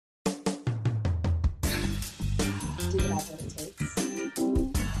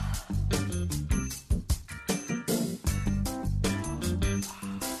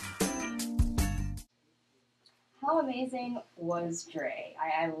how amazing was Dre?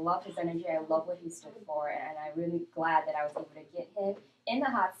 I love his energy. I love what he stood for, and I'm really glad that I was able to get him in the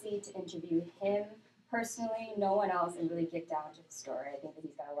hot seat to interview him personally, no one else, and really get down to the story. I think that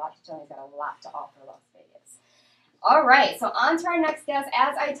he's got a lot to tell. He's got a lot to offer Las Vegas. All right, so on to our next guest.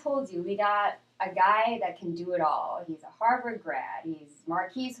 As I told you, we got a guy that can do it all. He's a Harvard grad. He's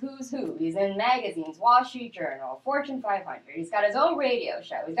Marquis Who's Who. He's in magazines, Wall Street Journal, Fortune 500. He's got his own radio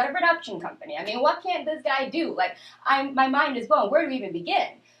show. He's got a production company. I mean, what can't this guy do? Like, my mind is blown. Where do we even begin?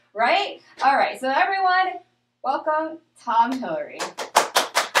 Right? All right, so everyone, welcome Tom Hillery.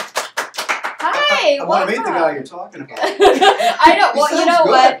 Hi, I want to meet the guy you're talking about. I know. Well, you know good.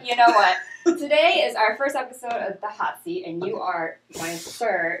 what? You know what? Today is our first episode of The Hot Seat, and you are, my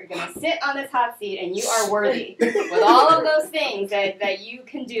sir, going to sit on this hot seat, and you are worthy. With all of those things that you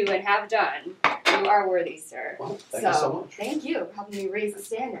can do and have done, you are worthy, sir. Well, thank you so much. Thank you for helping me raise the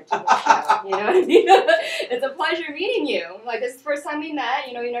standard to the show. You know what I mean? It's a pleasure meeting you. Like, this is the first time we met.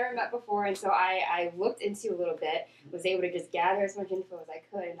 You know, we never met before, and so I looked into you a little bit, was able to just gather as much info as I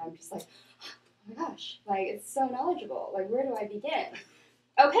could, and I'm just like, oh my gosh, like, it's so knowledgeable. Like, where do I begin?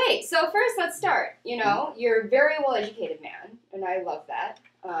 Okay, so first let's start. You know, you're a very well-educated man, and I love that.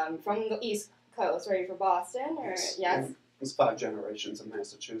 From the East Coast, right? For Boston, or yes? It's 5 generations in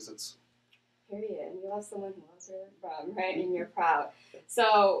Massachusetts. Period. You love someone who loves where they're from, right? And you're proud.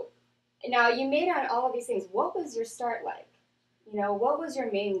 So now you made on all of these things. What was your start like? You know, what was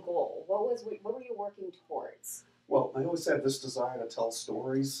your main goal? What were you working towards? Well, I always had this desire to tell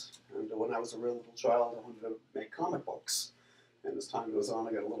stories, and when I was a real little child, I wanted to make comic books. And as time goes on,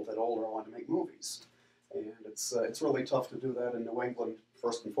 I got a little bit older, I wanted to make movies. And it's really tough to do that in New England,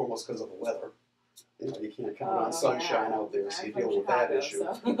 first and foremost because of the weather. You know, you can't count on sunshine out there, so you're dealing with that issue.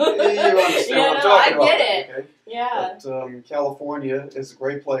 So. You understand what I'm talking about. I get it. Okay? Yeah. But California is a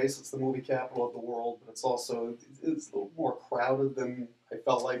great place. It's the movie capital of the world, but it's also a little more crowded than I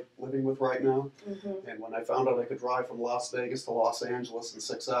felt like living with right now. Mm-hmm. And when I found out I could drive from Las Vegas to Los Angeles in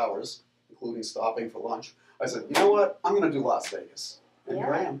 6 hours, including stopping for lunch, I said, you know what? I'm going to do Las Vegas. And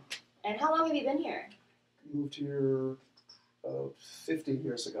here I am. And how long have you been here? Moved here 15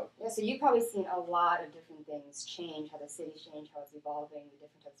 years ago. Yeah, so you've probably seen a lot of different things change, how the city's changed, how it's evolving, the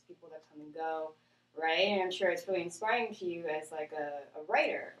different types of people that come and go, right? And I'm sure it's really inspiring to you as like a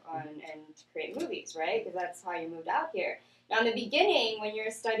writer and to create movies, right? Because that's how you moved out here. Now, in the beginning, when you were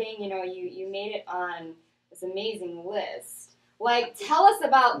studying, you know, you made it on this amazing list. Like, tell us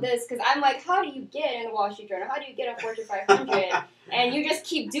about this, because I'm like, how do you get in the Wall Street Journal? How do you get on Fortune 500? And you just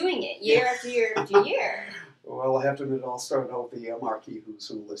keep doing it year after year after year. Well, I have to admit, it all started out with the Marquis Who's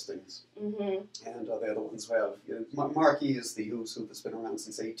Who listings. Mm-hmm. And they're the ones who have, you know, Marquis is the Who's Who that's been around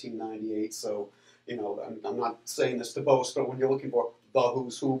since 1898, so, you know, I'm not saying this to boast, but when you're looking for the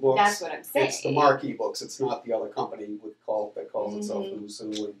Who's Who books, that's what I'm saying. It's the Marquis books. It's not the other company that calls itself Who's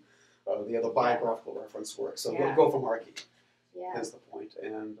Who and the other biographical reference work. So go for Marquis. Yeah. Is the point,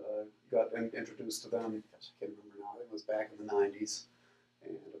 and got introduced to them. I can't remember now. It was back in the 90s,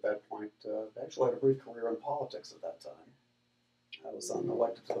 and at that point, I actually had a brief career in politics at that time. I was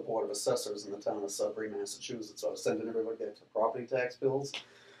elected to the Board of Assessors in the town of Sudbury, Massachusetts. So I was sending everybody their property tax bills.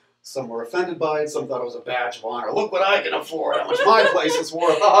 Some were offended by it. Some thought it was a badge of honor. Look what I can afford. How much my place is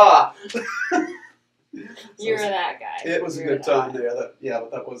worth. Ha ha. You're that guy. It was a good time there. But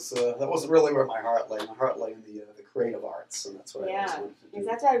that wasn't really where my heart lay. My heart lay in the creative arts, and that's what I always wanted to do. Because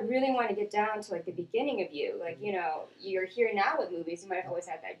that's why I really want to get down to like the beginning of you. Like, you know, you're here now with movies. You might have always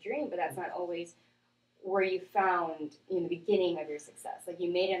had that dream, but that's not always where you found in the beginning of your success. Like,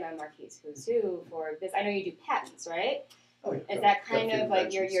 you made it on Marquis Who's Who for this. I know you do patents, right? Oh, yeah. Is that kind of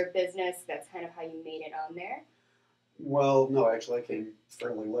like your business? That's kind of how you made it on there. Well, no, actually, I came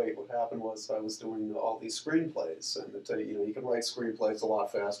fairly late. What happened was I was doing all these screenplays, and you know, you can write screenplays a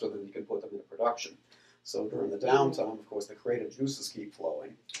lot faster than you can put them into production. So during the downtime, of course, the creative juices keep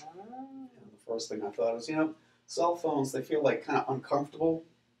flowing. And the first thing I thought was, you know, cell phones, they feel like kind of uncomfortable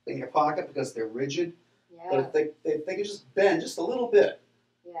in your pocket because they're rigid. Yeah. But if they could just bend just a little bit,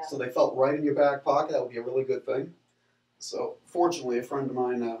 so they felt right in your back pocket, that would be a really good thing. So fortunately, a friend of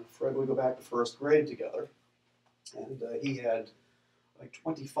mine, Fred, we go back to first grade together, and he had like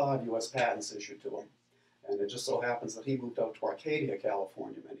 25 U.S. patents issued to him. And it just so happens that he moved out to Arcadia,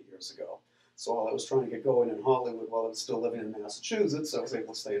 California many years ago. So while I was trying to get going in Hollywood while I was still living in Massachusetts, I was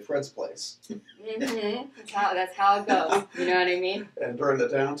able to stay at Fred's place. Mm-hmm. That's how it goes. You know what I mean? And during the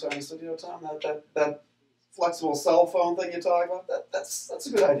downtime, he said, you know, Tom, that flexible cell phone thing you're talking about, that's a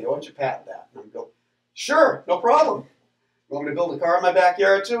good idea. Why don't you patent that? And I'm going, sure, no problem. You want me to build a car in my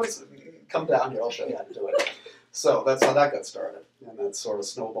backyard too? He said, come down here, I'll show you how to do it. So that's how that got started. And that sort of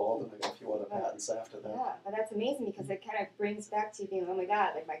snowballed, and I got a few other patents after that. Yeah, but that's amazing because it kind of brings back to you being, oh my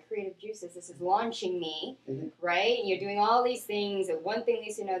God, like my creative juices, this is launching me, right? And you're doing all these things, and one thing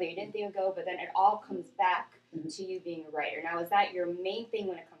leads to another, you didn't think it would go, but then it all comes back to you being a writer. Now, is that your main thing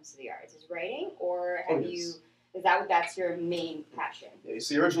when it comes to the arts, is writing, or have you, is that's your main passion? Yeah, you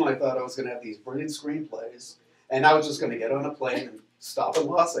see, originally I thought I was going to have these brilliant screenplays, and I was just going to get on a plane and stop in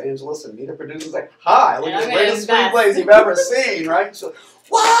Los Angeles and meet a producer and say, hi, look at the greatest screenplays you've ever seen, right? So,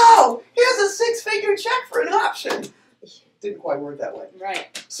 wow, here's a six-figure check for an option. Didn't quite work that way.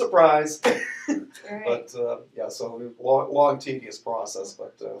 Right. Surprise. Right. But, yeah, so long, tedious process,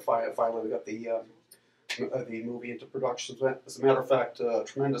 but finally we got the movie into production. As a matter of fact,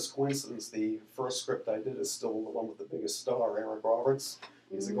 tremendous coincidence, the first script I did is still the one with the biggest star, Eric Roberts.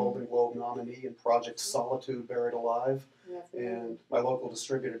 He's a Golden Globe nominee in Project Solitude, Buried Alive. And my local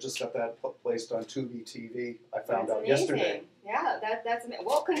distributor just got that placed on Tubi TV. I found out yesterday. Yeah, that's amazing.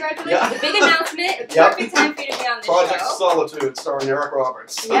 Well, congratulations. Yeah. A big announcement. It's perfect time for you to be on this Project show. Solitude, starring Eric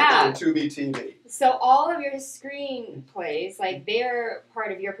Roberts on Tubi TV. So all of your screenplays, like, they're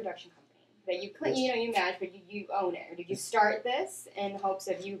part of your production company. That you manage, but you own it. Or did you start this in hopes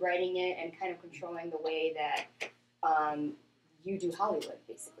of you writing it and kind of controlling the way that you do Hollywood,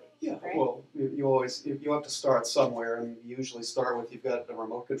 basically? Yeah, right? Well, you have to start somewhere, and you usually start with you've got a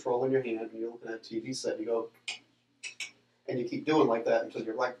remote control in your hand, and you're looking at a TV set, and you go, and you keep doing like that until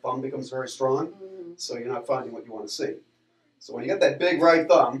your right thumb becomes very strong, so you're not finding what you want to see. So when you get that big right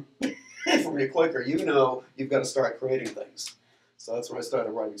thumb from your clicker, you know you've got to start creating things. So that's when I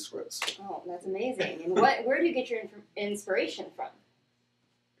started writing scripts. Oh, that's amazing. And where do you get your inspiration from?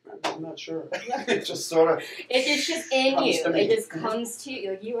 I'm not sure. It just sort of. It's just in you. It just comes to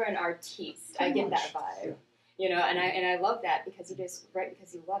you. You are an artiste. I get that vibe. Yeah. You know, and I love that because you just write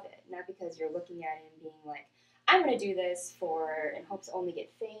because you love it, not because you're looking at it and being like, I'm going to do this in hopes to only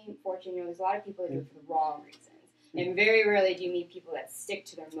get fame, fortune. You know, there's a lot of people that do it for the wrong reasons, and very rarely do you meet people that stick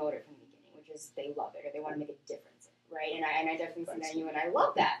to their motive from the beginning, which is they love it or they want to make a difference. Right, and I definitely see that in you, and I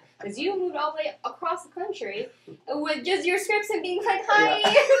love that because you moved all the way across the country with just your scripts and being like, "Hi,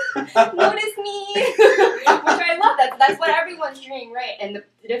 notice me," which I love. That's what everyone's dream, right? And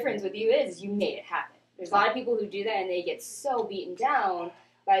the difference with you is you made it happen. There's a lot of people who do that and they get so beaten down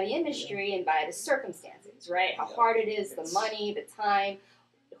by the industry and by the circumstances, right? How hard it is, the money, the time,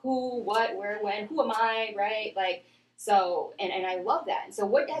 who, what, where, when, who am I, right? Like. So, and I love that. And so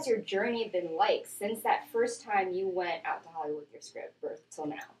what has your journey been like since that first time you went out to Hollywood with your script till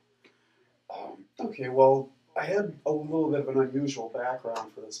now? Okay, well, I had a little bit of an unusual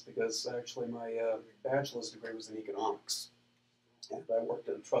background for this because actually my bachelor's degree was in economics. And I worked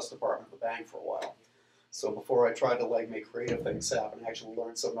in the trust department of the bank for a while. So before I tried to make creative things happen, I actually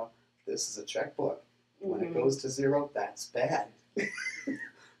learned something about this is a checkbook. When it goes to zero, that's bad.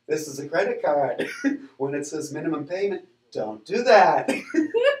 This is a credit card. When it says minimum payment, don't do that.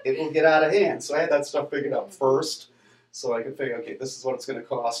 It will get out of hand. So I had that stuff figured out first, so I could figure, okay, this is what it's going to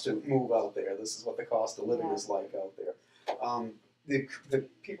cost to move out there. This is what the cost of living is like out there. The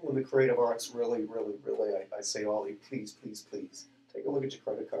people in the creative arts really, I say to all of you, please, take a look at your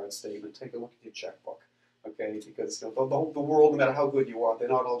credit card statement. Take a look at your checkbook. Okay, because the world, no matter how good you are, they're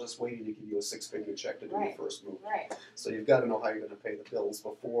not all just waiting to give you a six-figure check to do your first movie. Right. So you've got to know how you're going to pay the bills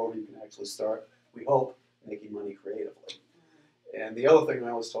before you can actually start, we hope, making money creatively. And the other thing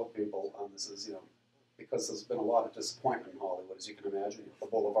I always tell people on this is, because there's been a lot of disappointment in Hollywood, as you can imagine, the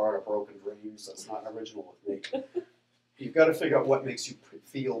Boulevard of Broken Dreams, that's not original with me. You've got to figure out what makes you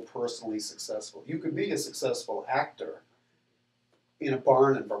feel personally successful. You could be a successful actor in a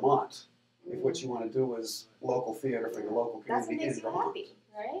barn in Vermont. If what you want to do is local theater for your local community in Vermont. Happy,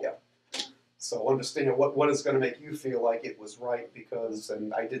 right? Yeah. So understand what is going to make you feel like it was right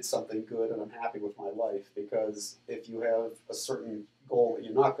and I did something good and I'm happy with my life, because if you have a certain goal that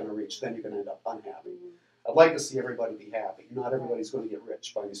you're not going to reach, then you're going to end up unhappy. I'd like to see everybody be happy. Not everybody's going to get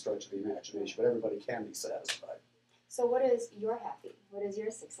rich by any stretch of the imagination, but everybody can be satisfied. So what is your happy? What is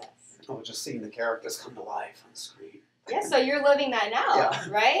your success? Oh, just seeing the characters come to life on screen. Yeah, so you're living that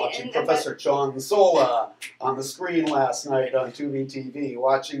now, right? Watching Professor John Sola on the screen last night on Tubi TV,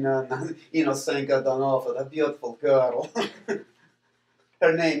 watching Senka Donofrio, that beautiful girl.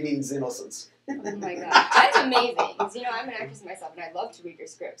 Her name means innocence. Oh my God, that's amazing. Because I'm an actress myself, and I love to read your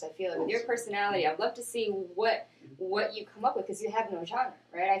scripts. I feel like with your personality, I'd love to see what you come up with, because you have no genre,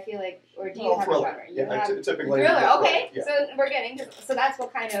 right? I feel like, or do you have a genre? Typically thriller. Okay, so we're getting so that's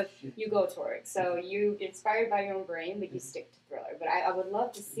what kind of you go towards. So you inspired by your own brain, but you stick to thriller. But I would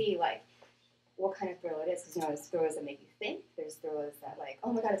love to see what kind of thriller it is, because there's thrillers that make you think. There's thrillers that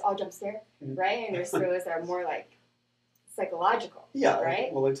oh my God, it's all jump scare, right? And there's thrillers that are more psychological. Yeah,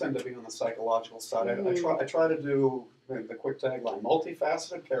 right? Well, they tend to be on the psychological side. I try to do the quick tagline: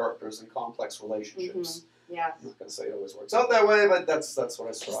 multifaceted characters and complex relationships. Yeah. I'm not going to say it always works out that way, but that's what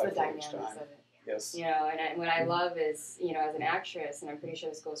I strive for each time. Of it. Yes. And what I love is, as an actress, and I'm pretty sure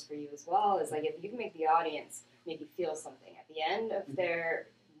this goes for you as well, is like if you can make the audience make you feel something at the end of their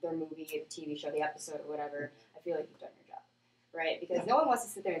movie, TV show, the episode, or whatever, I feel like you've done your job, right? Because no one wants to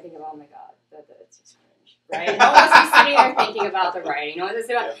sit there and think of, oh my God, that's just cringe, right? No one wants to be sitting there thinking about the writing. No one wants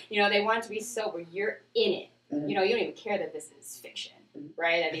to sit about, they want it to be sober. You're in it. You don't even care that this is fiction,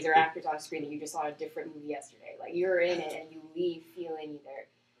 right? That these are actors on screen that you just saw a different movie yesterday. Like, you're in it and you leave feeling either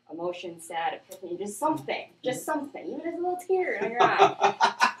emotion, sad, epiphany, just something, even if it's a little tear on your eye.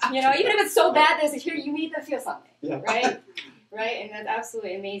 Even if it's so bad there's a tear, you need to feel something, right? Right? And that's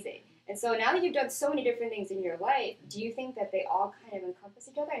absolutely amazing. And so now that you've done so many different things in your life, do you think that they all kind of encompass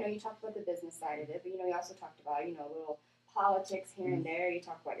each other? I know you talked about the business side of it, but you also talked about, little politics here and there. You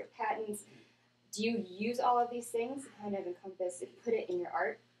talked about your patents. Do you use all of these things to kind of encompass, put it in your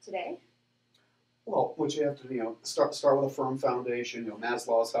art today? Well, what you have to, start with a firm foundation.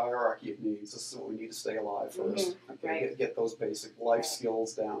 Maslow's hierarchy of needs. This is what we need to stay alive first. Okay, get those basic life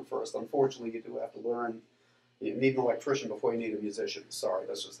skills down first. Unfortunately, you do have to learn. You need an electrician before you need a musician. Sorry,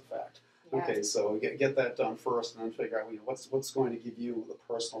 that's just the fact. Yeah. Okay, so get that done first, and then figure out what's going to give you the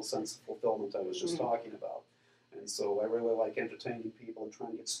personal sense of fulfillment I was just talking about. And so I really like entertaining people and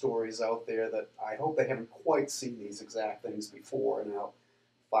trying to get stories out there that I hope they haven't quite seen these exact things before. Now,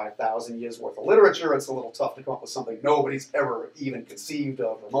 5,000 years worth of literature, it's a little tough to come up with something nobody's ever even conceived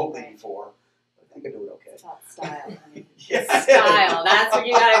of remotely before. But I think I do it okay. It's about style. Yeah. Style. That's where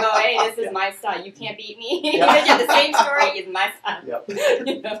you gotta go, hey, this is my style. You can't beat me. You have the same story, it's my style.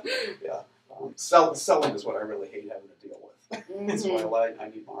 Yep. Yeah. Selling is what I really hate having to deal with. That's why I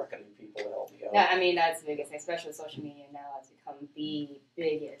need marketing people to help me out. Yeah, I mean, that's the biggest thing, especially with social media now. It's become the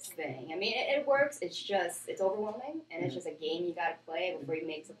biggest thing. I mean, it works. It's overwhelming, and it's just a game you got to play before you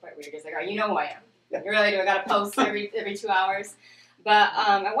make the point where you're just like, all right, you know who I am. Yeah. You really do. I got to post every 2 hours. But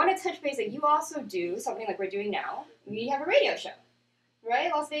I want to touch base that you also do something like we're doing now. We have a radio show,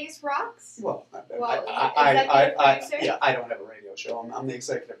 right? Las Vegas Rocks. Well, producer? I don't have a radio show. I'm the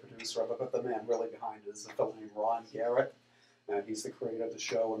executive producer of it, but the man really behind it is a fellow named Ron Garrett. He's the creator of the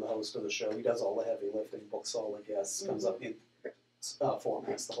show and the host of the show. He does all the heavy lifting, books all the guests, comes up in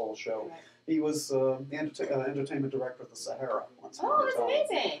formats the whole show. Right. He was the entertainment director of the Sahara once upon a time.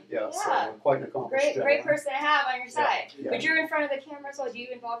 That's amazing. Yeah, so quite an accomplished Great person to have on your side. Yeah. But you're in front of the camera as well. Do you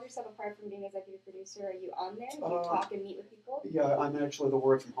involve yourself apart from being executive producer? Are you on there? Do you talk and meet with people? Yeah, I'm actually the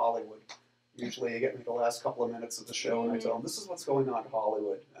word from Hollywood. Usually you get me the last couple of minutes of the show and I tell them this is what's going on in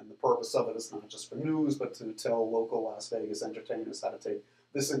Hollywood. And the purpose of it is not just for news, but to tell local Las Vegas entertainers how to take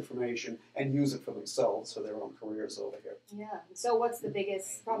this information and use it for themselves for their own careers over here. Yeah. So what's the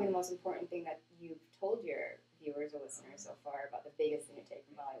biggest, probably the most important thing that you've told your viewers or listeners so far about the biggest thing to take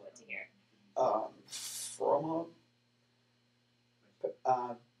from Hollywood to here?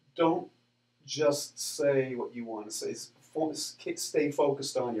 Don't just say what you want to say. Stay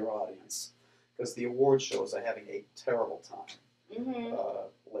focused on your audience. Because the award shows are having a terrible time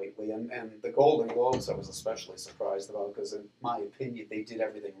lately. And the Golden Globes I was especially surprised about because, in my opinion, they did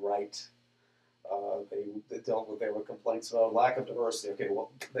everything right. They dealt with their complaints about lack of diversity. Okay,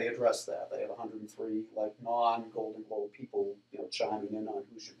 well, they addressed that. They had 103 non-Golden Globe people chiming in on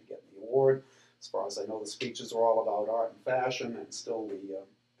who should be getting the award. As far as I know, the speeches were all about art and fashion, and still the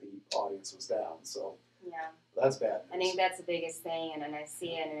audience was down. So yeah. That's bad news. I think that's the biggest thing, and I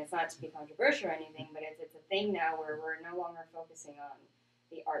see it, and it's not to be controversial or anything, but it's a thing now where we're no longer focusing on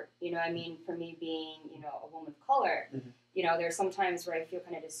the art. For me being, a woman of color, there's some times where I feel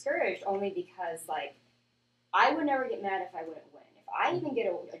kind of discouraged only because, I would never get mad if I wouldn't win. If I even get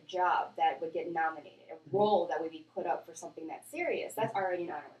a job that would get nominated, a role that would be put up for something that's serious, that's already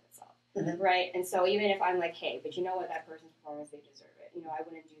an honor with itself, right? And so even if I'm like, hey, but you know what, that person's performance, they deserve it. I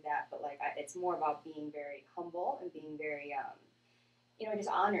wouldn't do that, but it's more about being very humble and being very, just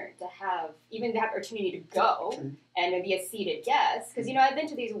honored to have even the opportunity to go and be a seated guest. Because I've been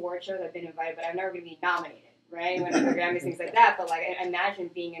to these award shows, I've been invited, but I'm never going to be nominated, right? When the Grammys, things like that. But I imagine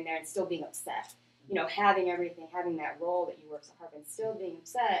being in there and still being upset. Having everything, having that role that you work so hard and still being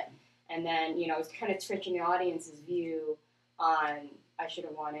upset, and then it's kind of switching the audience's view on I should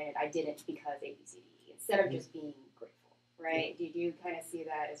have won it, I didn't because ABCD, instead of just being grateful. Right? Do you kind of see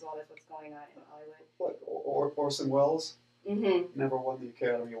that as well as what's going on in Hollywood? Orson Welles never won the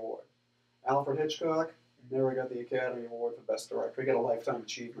Academy Award. Alfred Hitchcock never got the Academy Award for Best Director. He got a Lifetime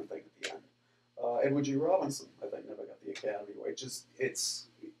Achievement thing at the end. Edward G. Robinson, I think, never got the Academy Award.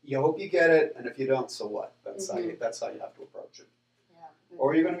 You hope you get it, and if you don't, so what? That's how you have to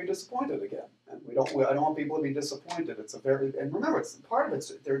or you're going to be disappointed again. And I don't want people to be disappointed. And remember, part of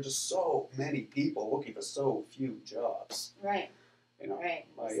it's there are just so many people looking for so few jobs. Right. You know, right.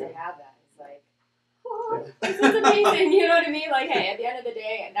 Like, to have that, it's like, oh, this is amazing. You know what I mean? Like, hey, at the end of the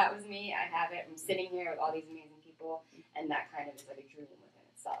day, that was me. I have it. I'm sitting here with all these amazing people, and that kind of is like a dream within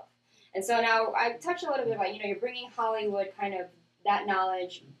itself. And so now I touched a little bit about, you're bringing Hollywood kind of that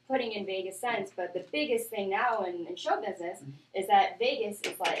knowledge, putting in Vegas sense, but the biggest thing now in show business is that Vegas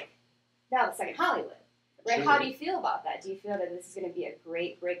is like now the second Hollywood, right? Sure. How do you feel about that? Do you feel that this is going to be a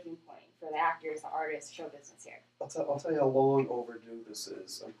great breaking point for the actors, the artists, show business here? I'll tell you how long overdue this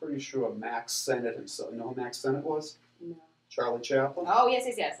is. I'm pretty sure Max Sennett himself. You know who Max Sennett was? No. Charlie Chaplin. Oh, yes.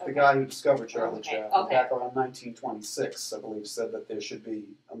 Okay. The guy who discovered Charlie Chaplin Okay. back around 1926, I believe, said that there should be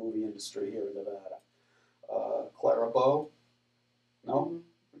a movie industry here in Nevada. Clara Bow? No?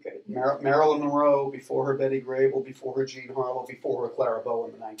 Okay. Marilyn Monroe, before her Betty Grable, before her Jean Harlow, before her Clara Bow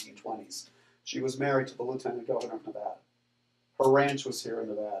in the 1920s. She was married to the Lieutenant Governor of Nevada. Her ranch was here in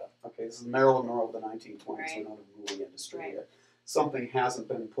Nevada. Okay, this is Marilyn Monroe of the 1920s. Right. We don't have a movie industry Right. here. Something hasn't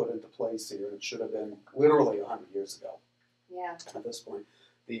been put into place here, and it should have been literally 100 years ago. Yeah. At this point.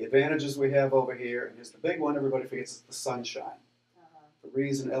 The advantages we have over here, and here's the big one everybody forgets, is the sunshine. Uh-huh. The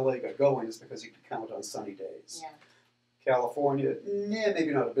reason LA got going is because you can count on sunny days. Yeah. California,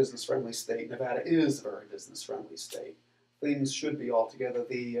 maybe not a business-friendly state. Nevada is a very business-friendly state. Things should be all together.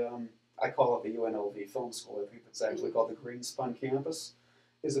 I call it the UNLV Film School. I think it's actually called the Greenspun Campus.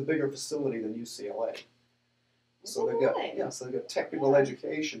 Is a bigger facility than UCLA. So they've got technical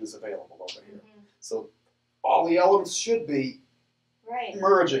education is available over here. So all the elements should be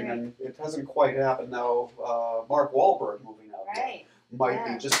merging, and it hasn't quite happened now. Mark Wahlberg moving out might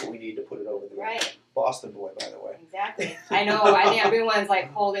be just what we need to put it over the edge. Boston boy, by the way. Exactly. I know. I think everyone's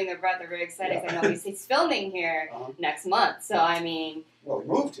like holding their breath. They're very excited. I know he's filming here next month. So I mean. Well, he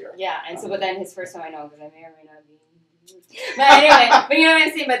moved here. Yeah, and so but then his first one I know because I may or may not be. But anyway, but you know what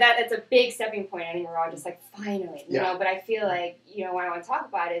I'm saying. But that's a big stepping point. I think we're all just like finally, you know. But I feel like what I want to talk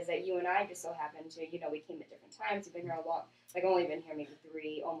about is that you and I just so happen to we came at different times. You've been here a long, like only been here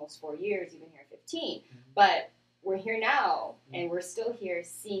maybe almost 4 years. You've been here 15, but. We're here now, and we're still here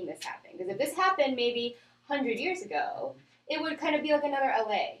seeing this happen. Because if this happened maybe 100 years ago, it would kind of be like another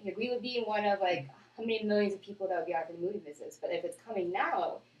LA. Like we would be one of like how many millions of people that would be out for the movie business. But if it's coming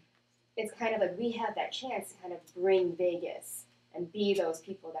now, it's kind of like we have that chance to kind of bring Vegas and be those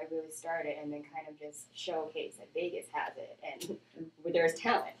people that really started, and then kind of just showcase that Vegas has it, and there's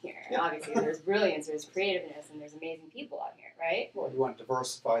talent here. And obviously, there's brilliance, there's creativeness, and there's amazing people out here, right? Well, you want to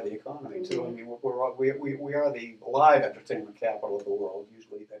diversify the economy too. I mean, we are the live entertainment capital of the world.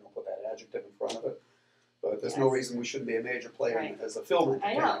 Usually, they don't put that adjective in front of it, but there's no reason we shouldn't be a major player as a film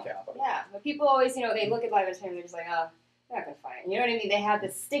entertainment capital. Yeah, but people always, they look at live entertainment, they're just like, oh, they're not gonna find it. You know what I mean? They have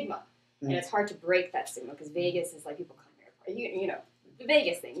this stigma, and it's hard to break that stigma because Vegas is like people come. The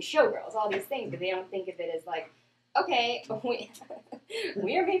Vegas thing, showgirls, all these things, but they don't think of it as like, okay,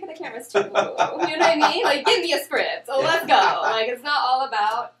 we are made for the cameras too. You know what I mean? Like, give me a script, so let's go. Like, it's not all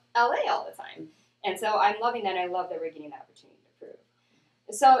about LA all the time. And so I'm loving that, and I love that we're getting the opportunity to prove.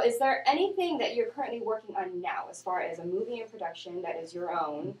 So is there anything that you're currently working on now as far as a movie in production that is your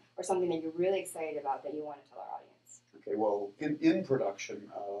own, or something that you're really excited about that you want to tell our audience? Okay, well, in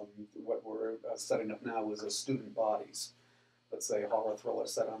production, what we're setting up now is a student bodies. Let's say a horror thriller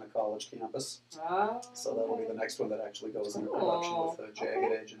set on a college campus. Oh, so that will be the next one that actually goes into production with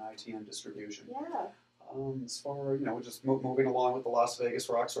Jagged Edge and ITN distribution. Yeah. As far we're just moving along with the Las Vegas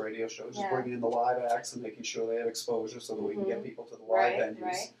Rocks radio show, just bringing in the live acts and making sure they have exposure so that we can get people to the live venues.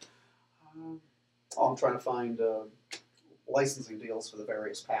 Right. I'm trying to find licensing deals for the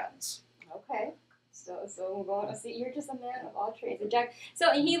various patents. Okay. So we're going to see. You're just a man of all trades.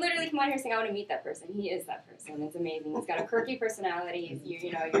 So he literally came on here saying, "I want to meet that person." He is that person. It's amazing. He's got a quirky personality.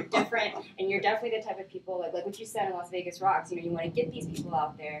 You're different, and you're definitely the type of people like what you said in Las Vegas Rocks. You want to get these people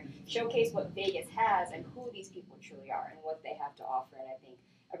out there, showcase what Vegas has, and who these people truly are, and what they have to offer. And I think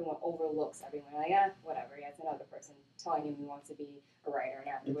everyone overlooks everyone. Like, whatever. Yeah, it's another person telling him he wants to be a writer, an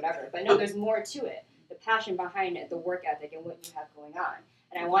actor, whatever. But no, there's more to it. The passion behind it, the work ethic, and what you have going on.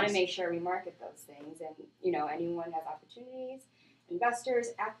 And I want to make sure we market those things. And, anyone has opportunities,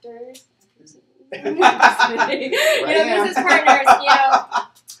 investors, actors, business partners,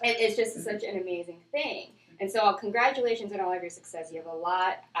 it's just such an amazing thing. And so congratulations on all of your success. You have a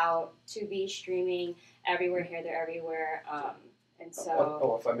lot out to be streaming everywhere, here, there, everywhere. And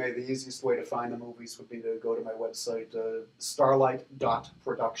so... if I may, the easiest way to find the movies would be to go to my website, Starlight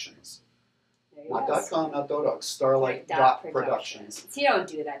Productions. Not .com, not .org, Starlight Productions. So you don't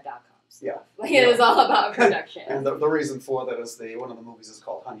do that .com. stuff. Yeah. Like, it is all about production. And the reason for that is one of the movies is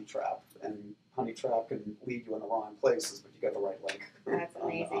called Honey Trap, and Honey Trap can lead you in the wrong places, but you got the right link. That's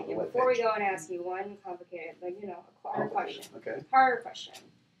amazing. on the And before we go and ask you one complicated, like, you know, a harder question. Okay. Harder question.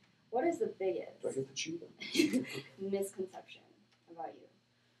 What is the biggest Do I get to chew? misconception about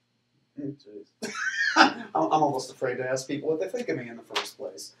you? Jeez. I'm almost afraid to ask people what they think of me in the first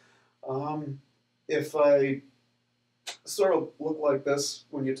place. If I sort of look like this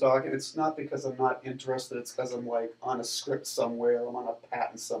when you're talking, it's not because I'm not interested, it's because I'm like on a script somewhere, I'm on a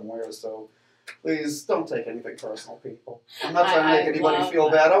patent somewhere, so please don't take anything personal, people. I'm not trying to make anybody feel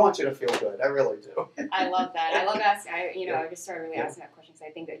bad. I want you to feel good. I really do. I love that. I love asking. I just started really asking that question because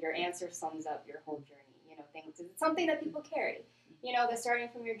I think that your answer sums up your whole journey. You know, things. It's something that people carry. You know, they're starting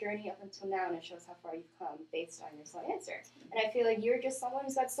from your journey up until now, and it shows how far you've come based on your slow answer. And I feel like you're just someone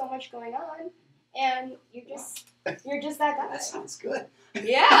who's got so much going on, and you're just that guy. That sounds good.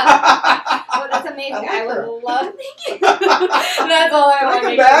 Yeah. Oh, that's amazing. I would love. Thank you. That's all I want to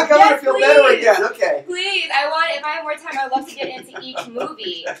come back. I want to feel better again. Okay. Please, if I have more time, I'd love to get into each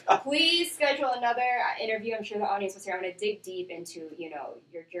movie. Please schedule another interview. I'm sure the audience was here. I'm going to dig deep into, you know,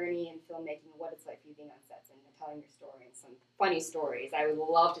 your journey in filmmaking, what it's like for you being on sets and telling your story and some funny stories. I would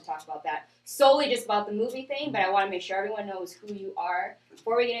love to talk about that. Solely just about the movie thing, but I want to make sure everyone knows who you are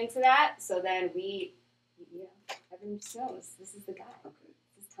before we get into that. So then everyone just knows this is the guy. Okay.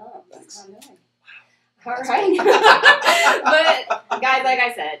 This is Tom. This is Thanks. Tom Hillery. All right. But, guys, like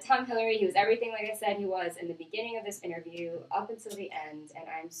I said, Tom Hillery, he was everything, like I said, he was in the beginning of this interview up until the end, and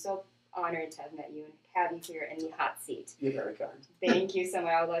I'm so honored to have met you and have you here in the hot seat. You're very kind. Thank you so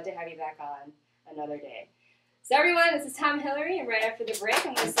much. I would love to have you back on another day. So, everyone, this is Tom Hillery, and right after the break,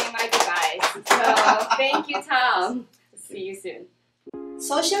 I'm going to say my goodbyes. So, thank you, Tom. See you soon.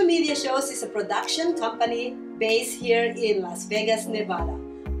 Social Media Shows is a production company based here in Las Vegas, Nevada.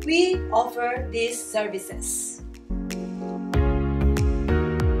 We offer these services.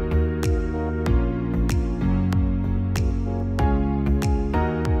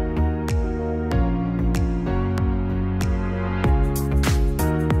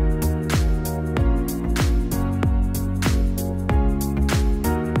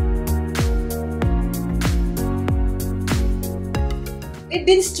 We've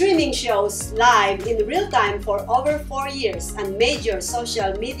been streaming shows live in real time for over 4 years on major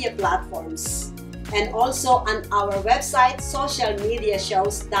social media platforms and also on our website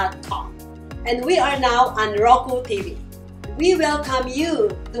socialmediashows.com. And we are now on Roku TV. We welcome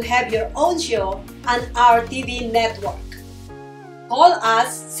you to have your own show on our TV network. Call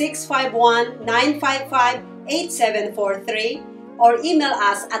us 651-955-8743 or email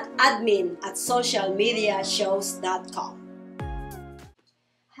us at admin@socialmediashows.com.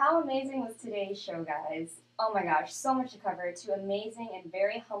 How amazing was today's show, guys? Oh my gosh, so much to cover. Two amazing and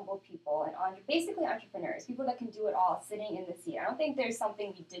very humble people, and basically entrepreneurs, people that can do it all sitting in the seat. I don't think there's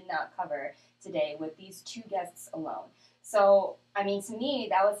something we did not cover today with these two guests alone. So, I mean, to me,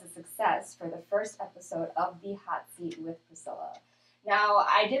 that was a success for the first episode of The Hot Seat with Priscilla. Now,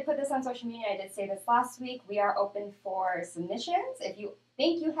 I did put this on social media. I did say this last week. We are open for submissions. If you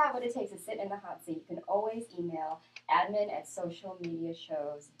think you have what it takes to sit in the hot seat, you can always email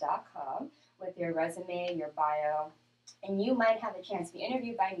admin@socialmediashows.com with your resume, your bio, and you might have a chance to be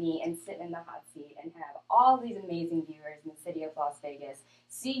interviewed by me and sit in the hot seat and have all these amazing viewers in the city of Las Vegas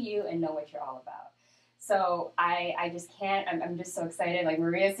see you and know what you're all about. So I just can't, I'm just so excited. Like,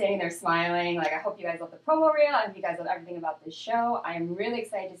 Maria's sitting there smiling. Like, I hope you guys love the promo reel. I hope you guys love everything about this show. I am really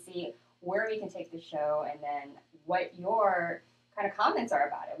excited to see where we can take the show and then what your kind of comments are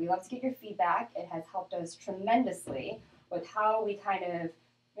about it. We love to get your feedback. It has helped us tremendously with how we kind of,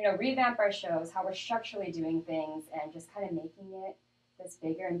 you know, revamp our shows, how we're structurally doing things, and just kind of making it this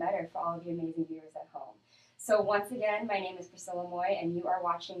bigger and better for all of you amazing viewers at home. So once again, my name is Priscilla Moy, and you are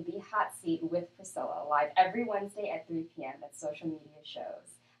watching The Hot Seat with Priscilla, live every Wednesday at 3 p.m. at Social Media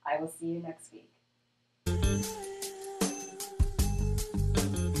Shows. I will see you next week.